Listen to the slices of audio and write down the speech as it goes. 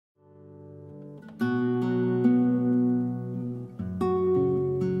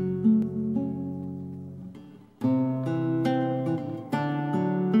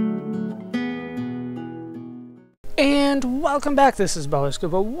Welcome back, this is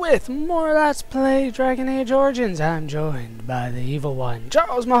Scuba with more Let's Play Dragon Age Origins. I'm joined by the evil one,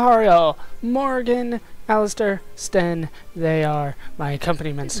 Charles Mahario, Morgan, Alistair, Sten. They are my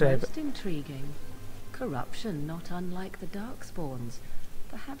accompaniments today. Most intriguing. Corruption, not unlike the Darkspawns.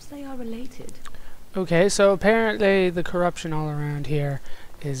 Perhaps they are related. Okay, so apparently the corruption all around here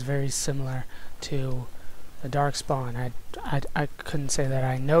is very similar to the Darkspawn. I couldn't say that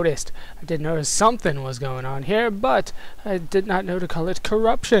I noticed. I did notice something was going on here, but I did not know to call it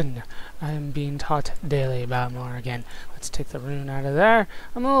corruption. I am being taught daily about more again. Let's take the rune out of there.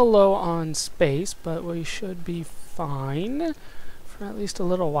 I'm a little low on space, but we should be fine for at least a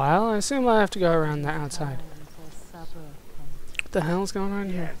little while. I assume I'll have to go around the outside. What the hell's going on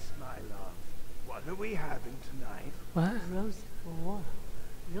here? Yes, my love. What are we having tonight? What? Roast for what?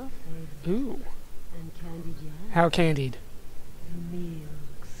 Your favorite. Ooh. And candied yam. How candied?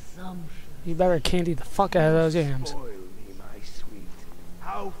 Milk, sumptuous. You better candy the fuck out of those yams. Spoil me, my sweet.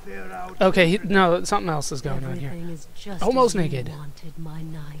 How fair out. Okay, no, something else is going on here. Everything is just Almost as you naked. wanted, my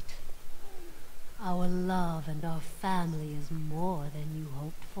knight. Our love and our family is more than you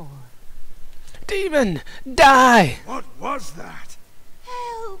hoped for. Demon, die! What was that?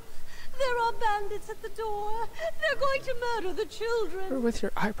 Help! There are bandits at the door. They're going to murder the Or children. with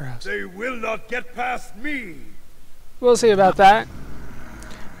your eyebrows. They will not get past me. We'll see about that.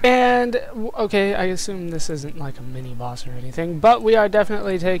 And, okay, I assume this isn't like a mini-boss or anything, but we are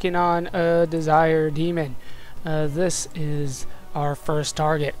definitely taking on a Desire Demon. This is our first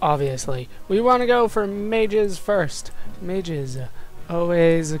target, obviously. We want to go for mages first. Mages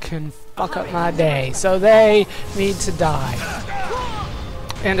always can fuck up my day, so they need to die.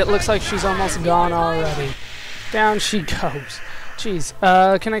 And it looks like she's almost gone already. Down she goes. Jeez.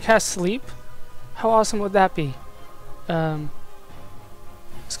 Can I cast Sleep? How awesome would that be?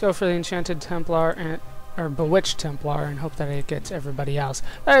 Let's go for the Enchanted Templar or Bewitched Templar and hope that it gets everybody else.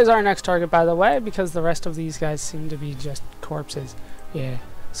 That is our next target, by the way, because the rest of these guys seem to be just corpses. Yeah.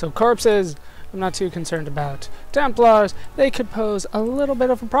 So corpses, I'm not too concerned about. Templars, they could pose a little bit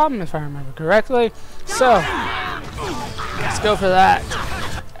of a problem if I remember correctly. So, let's go for that.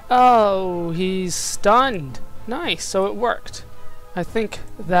 Oh, he's stunned. Nice, so it worked. I think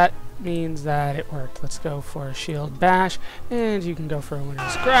that means that it worked. Let's go for a shield bash, and you can go for a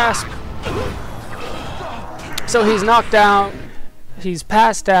winner's grasp. So he's knocked out. He's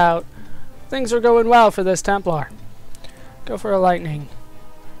passed out. Things are going well for this Templar. Go for a lightning.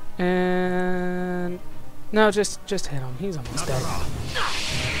 And no, just hit him. He's almost dead.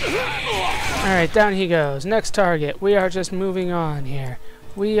 Alright, down he goes. Next target. We are just moving on here.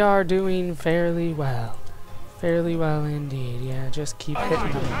 We are doing fairly well. Fairly well indeed. Yeah, just keep hitting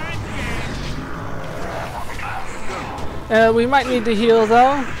them. We might need to heal,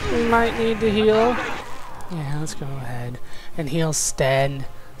 though. We might need to heal. Yeah, let's go ahead and heal Sten.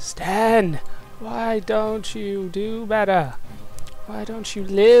 Sten! Why don't you do better? Why don't you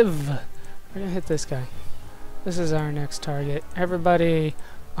live? We're gonna hit this guy. This is our next target. Everybody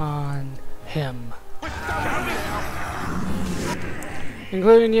on him.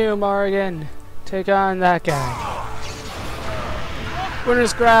 Including you, Morgan. Take on that guy.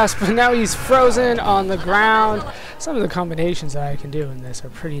 Winner's grasp, but now he's frozen on the ground. Some of the combinations that I can do in this are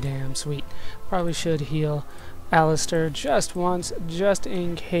pretty damn sweet. Probably should heal Alistair just once, just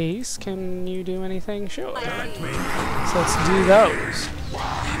in case. Can you do anything? Sure. So let's do those.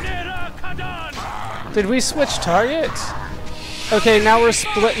 Did we switch targets? Okay, now we're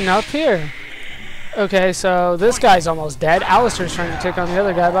splitting up here. Okay, so this guy's almost dead. Alistair's trying to take on the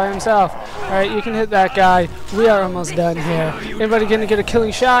other guy by himself. Alright, you can hit that guy. We are almost done here. Anybody gonna get a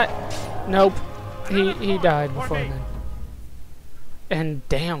killing shot? Nope. He died before then. And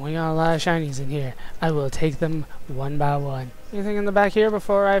damn, we got a lot of shinies in here. I will take them one by one. Anything in the back here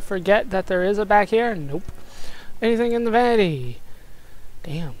before I forget that there is a back here? Nope. Anything in the vanity?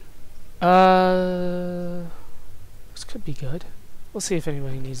 Damn. This could be good. We'll see if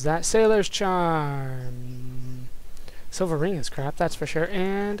anybody needs that. Sailor's Charm. Silver ring is crap, that's for sure.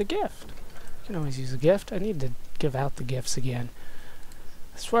 And a gift. You can always use a gift. I need to give out the gifts again.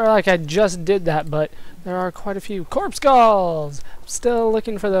 I swear like I just did that, but there are quite a few. Corpse Skulls! I'm still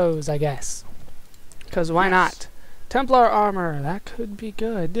looking for those, I guess. Because why not? Templar Armor. That could be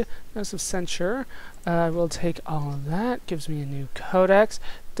good. Nose of Censure. I will take all of that. Gives me a new Codex.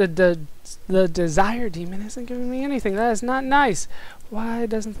 The Desire Demon isn't giving me anything. That is not nice. Why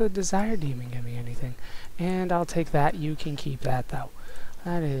doesn't the Desire Demon give me anything? And I'll take that. You can keep that, though.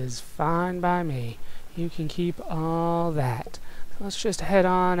 That is fine by me. You can keep all that. So let's just head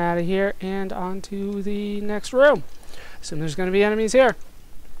on out of here and on to the next room. Assume there's going to be enemies here.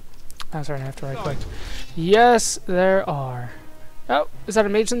 That's right, I have to right click. Yes, there are. Oh, is that a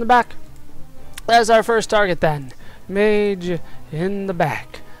mage in the back? That's our first target then. Mage in the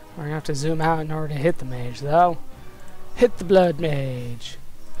back. We're gonna have to zoom out in order to hit the mage though. Hit the blood mage.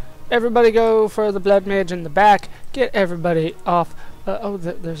 Everybody go for the blood mage in the back. Get everybody off. Oh,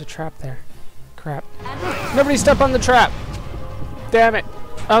 there's a trap there. Crap. Nobody step on the trap. Damn it.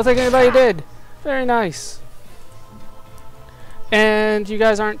 I don't think anybody did. Very nice. And you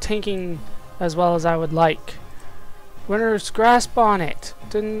guys aren't tanking as well as I would like. Winner's grasp on it.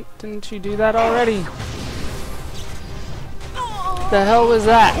 Didn't you do that already? The hell was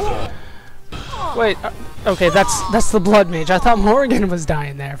that? Wait. Okay, that's the blood mage. I thought Morgan was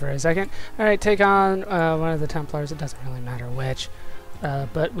dying there for a second. All right, take on one of the Templars. It doesn't really matter which.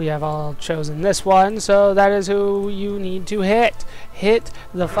 But we have all chosen this one, so that is who you need to hit. Hit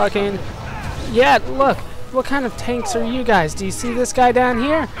the fucking... Yeah, look. What kind of tanks are you guys? Do you see this guy down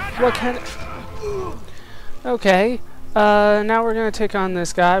here? What kind of... Okay. Now we're going to take on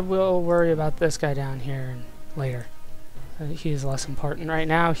this guy. We'll worry about this guy down here later. He's less important right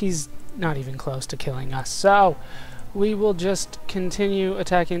now. He's not even close to killing us. So, we will just continue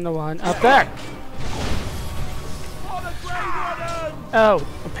attacking the one up there. Oh,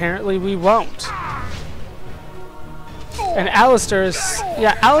 apparently we won't. And Alistair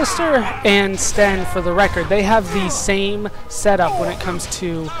and Sten, for the record, they have the same setup when it comes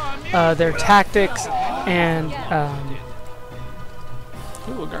to their tactics and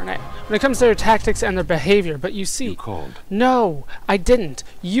ooh, a garnet. When it comes to their tactics and their behavior. But you see, You called. No, I didn't.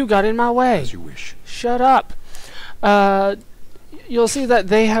 You got in my way. As you wish. Shut up. You'll see that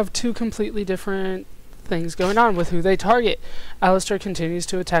they have two completely different things going on with who they target. Alistair continues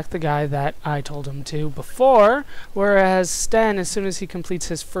to attack the guy that I told him to before, whereas Sten, as soon as he completes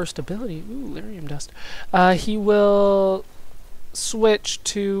his first ability, ooh, lyrium dust, he will switch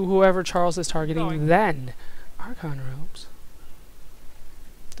to whoever Charles is targeting then. Archon robes.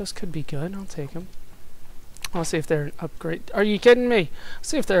 Those could be good. I'll take them. I'll see if they're an upgrade. Are you kidding me? I'll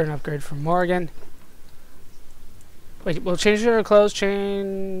see if they're an upgrade from Morgan. Wait, we'll change your clothes.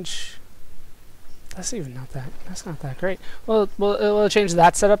 Change... That's not that great. Well, we'll change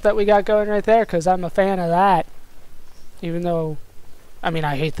that setup that we got going right there, because I'm a fan of that. Even though, I mean,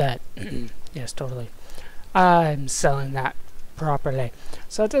 I hate that. Yes, totally. I'm selling that properly.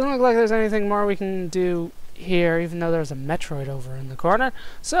 So it doesn't look like there's anything more we can do here, even though there's a Metroid over in the corner.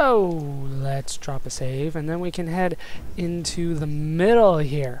 So let's drop a save, and then we can head into the middle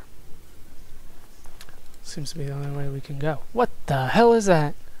here. Seems to be the only way we can go. What the hell is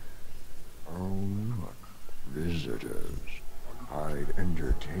that? Oh, look, visitors. I'd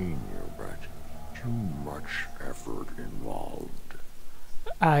entertain you, but too much effort involved.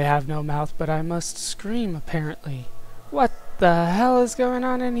 I have no mouth, but I must scream, apparently. What the hell is going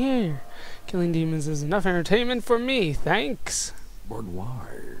on in here? Killing demons is enough entertainment for me, thanks. But why?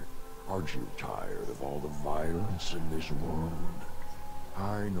 Aren't you tired of all the violence in this world?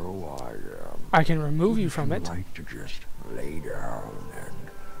 I know I am. I can remove you from it. I'd like to just lay down and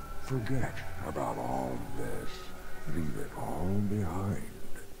forget about all this. Leave it all behind.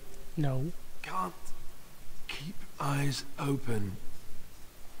 No. Can't keep eyes open.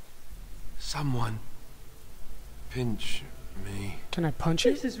 Someone pinch me. Can I punch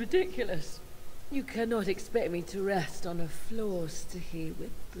you? This is ridiculous. You cannot expect me to rest on a floor sticky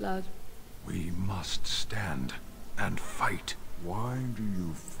with blood. We must stand and fight. Why do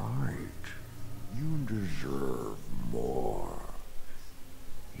you fight? You deserve more.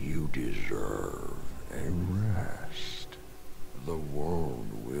 You deserve a rest. The world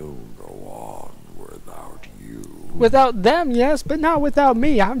will go on without you. Without them, yes, but not without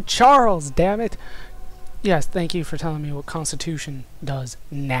me. I'm Charles, damn it. Yes, thank you for telling me what Constitution does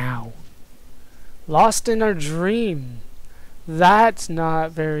now. Lost in a dream. That's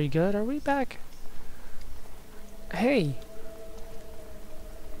not very good. Are we back? Hey.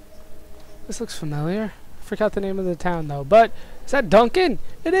 This looks familiar. I forgot the name of the town, though. But, is that Duncan?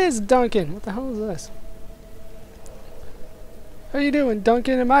 It is Duncan. What the hell is this? How you doing,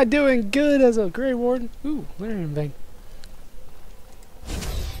 Duncan? Am I doing good as a Grey Warden? Ooh, lyrium vein.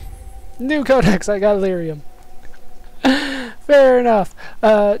 New codex, I got lyrium. Fair enough.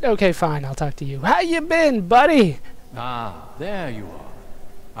 Okay, fine, I'll talk to you. How you been, buddy? Ah, there you are.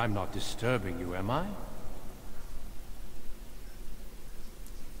 I'm not disturbing you, am I?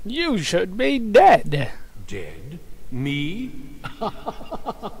 You should be dead. Dead? Me?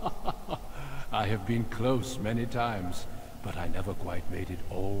 I have been close many times, but I never quite made it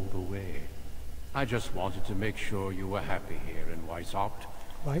all the way. I just wanted to make sure you were happy here in Weishaupt.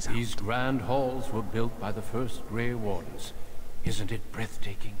 These grand halls were built by the first Grey Wardens. Isn't it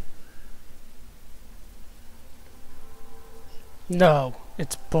breathtaking? No,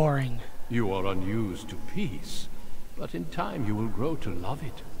 it's boring. You are unused to peace, but in time you will grow to love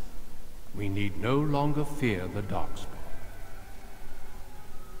it. We need no longer fear the Darkspawn.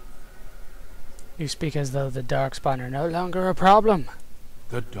 You speak as though the Darkspawn are no longer a problem.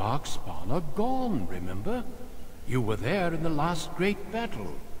 The Darkspawn are gone, remember? You were there in the last great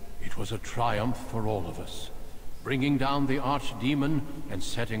battle. It was a triumph for all of us, bringing down the archdemon and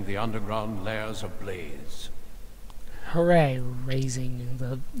setting the underground lairs ablaze. Hooray, raising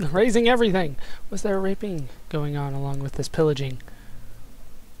everything. Was there raping going on along with this pillaging?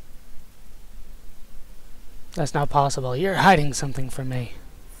 That's not possible. You're hiding something from me.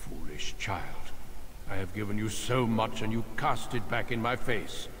 Foolish child. I have given you so much and you cast it back in my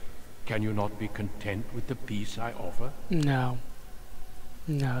face. Can you not be content with the peace I offer? No.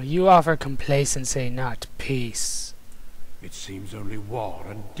 No, you offer complacency, not peace. It seems only war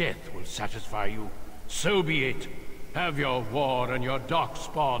and death will satisfy you. So be it. Have your war and your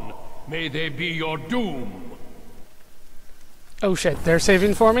Darkspawn. May they be your doom. Oh shit, they're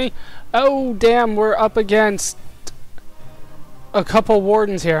saving for me? Oh damn, we're up against a couple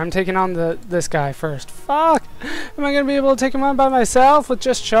wardens here. I'm taking on this guy first. Fuck! Am I gonna be able to take him on by myself with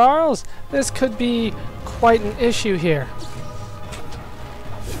just Charles? This could be quite an issue here.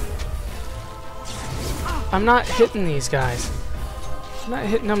 I'm not hitting these guys. I'm not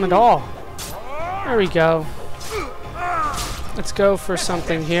hitting them at all. There we go. Let's go for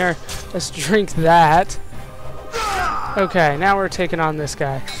something here. Let's drink that. Okay, now we're taking on this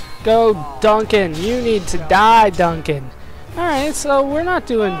guy. Go, Duncan. You need to die, Duncan. Alright, so we're not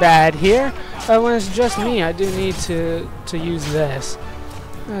doing bad here. When it's just me, I do need to use this.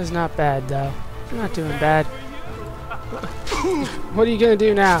 That is not bad, though. I'm not doing bad. What are you gonna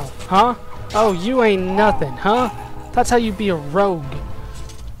do now? Huh? Oh, you ain't nothing, huh? That's how you be a rogue.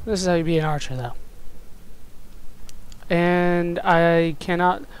 This is how you be an archer, though. And I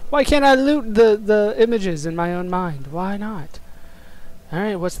cannot... Why can't I loot the images in my own mind? Why not?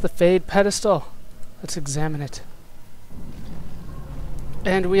 Alright, what's the Fade pedestal? Let's examine it.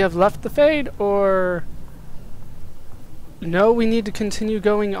 And we have left the Fade, or... No, we need to continue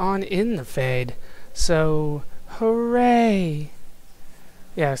going on in the Fade. So, hooray!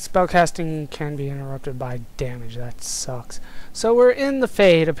 Yeah, spellcasting can be interrupted by damage. That sucks. So we're in the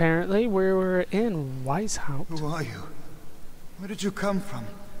Fade, apparently. We're in Weishaupt. Who are you? Where did you come from?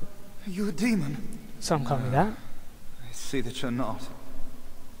 Are you a demon? Some call me that. I see that you're not.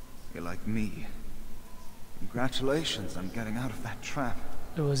 You're like me. Congratulations on getting out of that trap.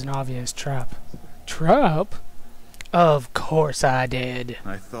 It was an obvious trap. Trap? Of course I did.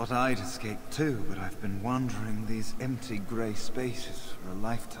 I thought I'd escaped too, but I've been wandering these empty grey spaces for a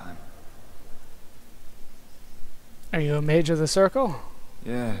lifetime. Are you a mage of the circle?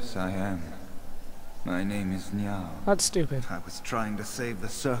 Yes, I am. My name is Niall. That's stupid. I was trying to save the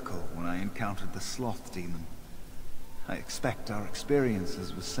circle when I encountered the sloth demon. I expect our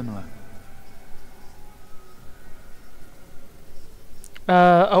experiences were similar.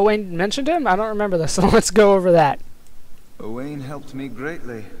 Owain mentioned him? I don't remember this, so let's go over that. Owain helped me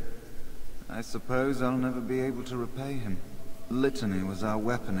greatly. I suppose I'll never be able to repay him. Litany was our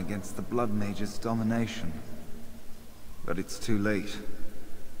weapon against the Blood Mage's domination. But it's too late.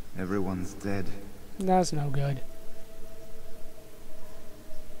 Everyone's dead. That's no good.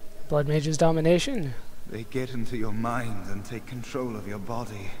 Blood Mage's domination? They get into your mind and take control of your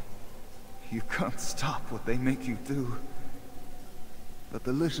body. You can't stop what they make you do. But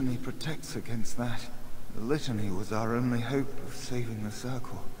the Litany protects against that. The Litany was our only hope of saving the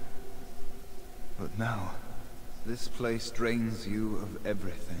circle. But now, this place drains you of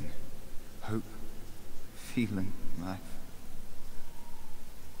everything. Hope, feeling, life.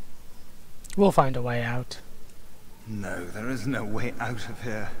 We'll find a way out. No, there is no way out of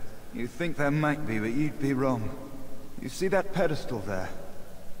here. You think there might be, but you'd be wrong. You see that pedestal there?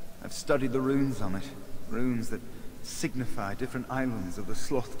 I've studied the runes on it. Runes that signify different islands of the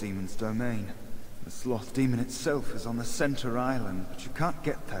Sloth Demon's domain. The Sloth Demon itself is on the center island, but you can't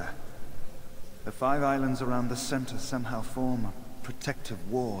get there. The 5 islands around the center somehow form a protective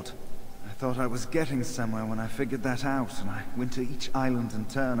ward. I thought I was getting somewhere when I figured that out, and I went to each island in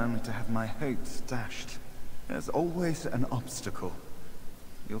turn only to have my hopes dashed. There's always an obstacle.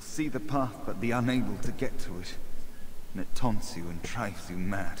 You'll see the path but be unable to get to it. And it taunts you and drives you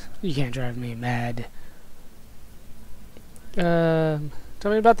mad. You can't drive me mad. Tell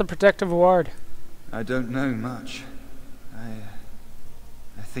me about the protective ward. I don't know much.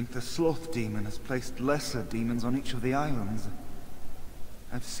 I think the Sloth Demon has placed lesser demons on each of the islands.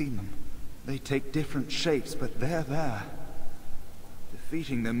 I've seen them. They take different shapes, but they're there.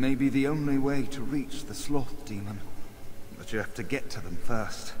 Defeating them may be the only way to reach the Sloth Demon. But you have to get to them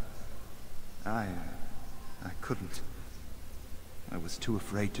first. I couldn't. I was too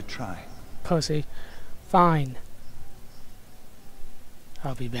afraid to try. Pussy. Fine.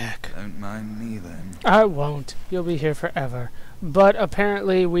 I'll be back. Don't mind me then. I won't. You'll be here forever. But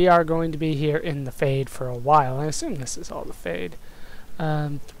apparently we are going to be here in the Fade for a while. I assume this is all the Fade.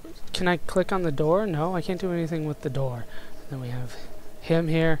 Can I click on the door? No, I can't do anything with the door. And then we have him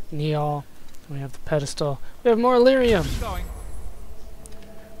here, Neol. We have the pedestal. We have more Lyrium,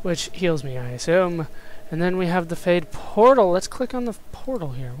 which heals me, I assume. And then we have the Fade portal. Let's click on the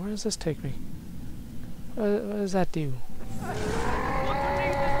portal here. Where does this take me? What does that do?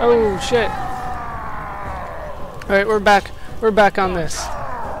 Oh shit! All right, we're back. We're back on this.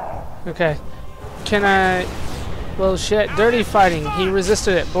 Okay. Can I? Well, shit. Dirty fighting. He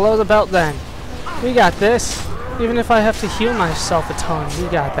resisted it. Below the belt, then. We got this. Even if I have to heal myself a ton, we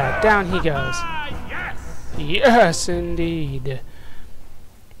got that. Down he goes. Yes, indeed.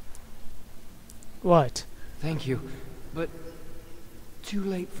 What? Thank you, but too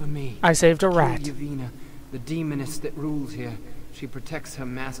late for me. I saved a rat. Kill Yevina, the demoness that rules here. She protects her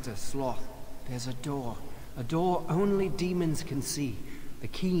master, Sloth. There's a door only demons can see. The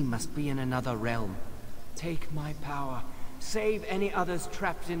key must be in another realm. Take my power. Save any others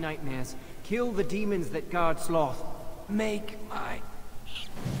trapped in nightmares. Kill the demons that guard Sloth. Make my...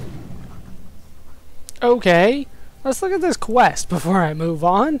 Okay. Let's look at this quest before I move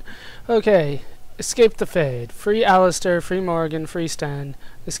on. Okay. Escape the Fade. Free Alistair, free Morgan, free Sten.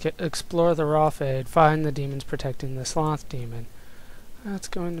 Explore the Raw Fade. Find the demons protecting the Sloth demon. That's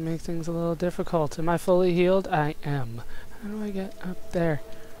going to make things a little difficult. Am I fully healed? I am. How do I get up there?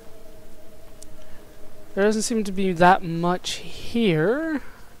 There doesn't seem to be that much here.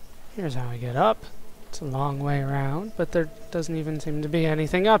 Here's how I get up. It's a long way around, but there doesn't even seem to be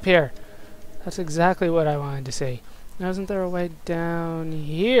anything up here. That's exactly what I wanted to see. Now, isn't there a way down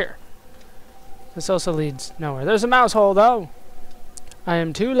here? This also leads nowhere. There's a mouse hole, though. I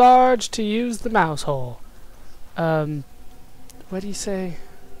am too large to use the mouse hole. What do you say?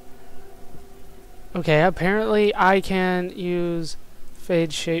 Okay, apparently I can use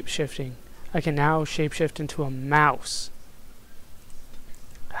Fade shape-shifting. I can now shapeshift into a mouse.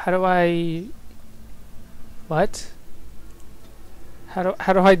 How do I... What? How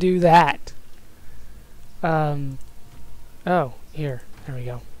do I do that? Oh, here. There we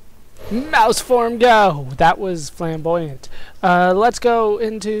go. Mouse form go! That was flamboyant. Let's go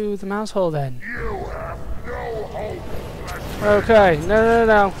into the mouse hole then. You have no hope. Okay,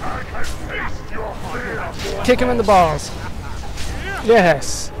 no. Kick him in the balls.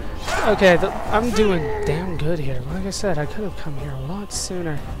 Yes. Okay, I'm doing damn good here. Like I said, I could have come here a lot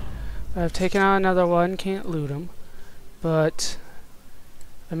sooner. I've taken out another one, can't loot him. But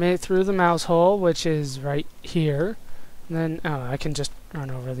I made it through the mouse hole, which is right here. And then, oh, I can just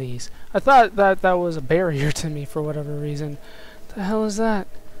run over these. I thought that was a barrier to me for whatever reason. What the hell is that?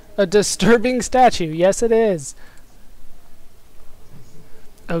 A disturbing statue. Yes, it is.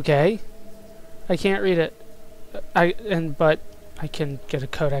 Okay. I can't read it. But I can get a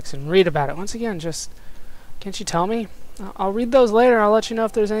codex and read about it. Once again, just can't you tell me? I'll read those later. I'll let you know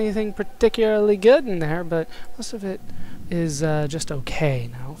if there's anything particularly good in there, but most of it is just okay.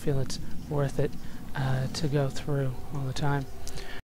 And I don't feel it's worth it to go through all the time.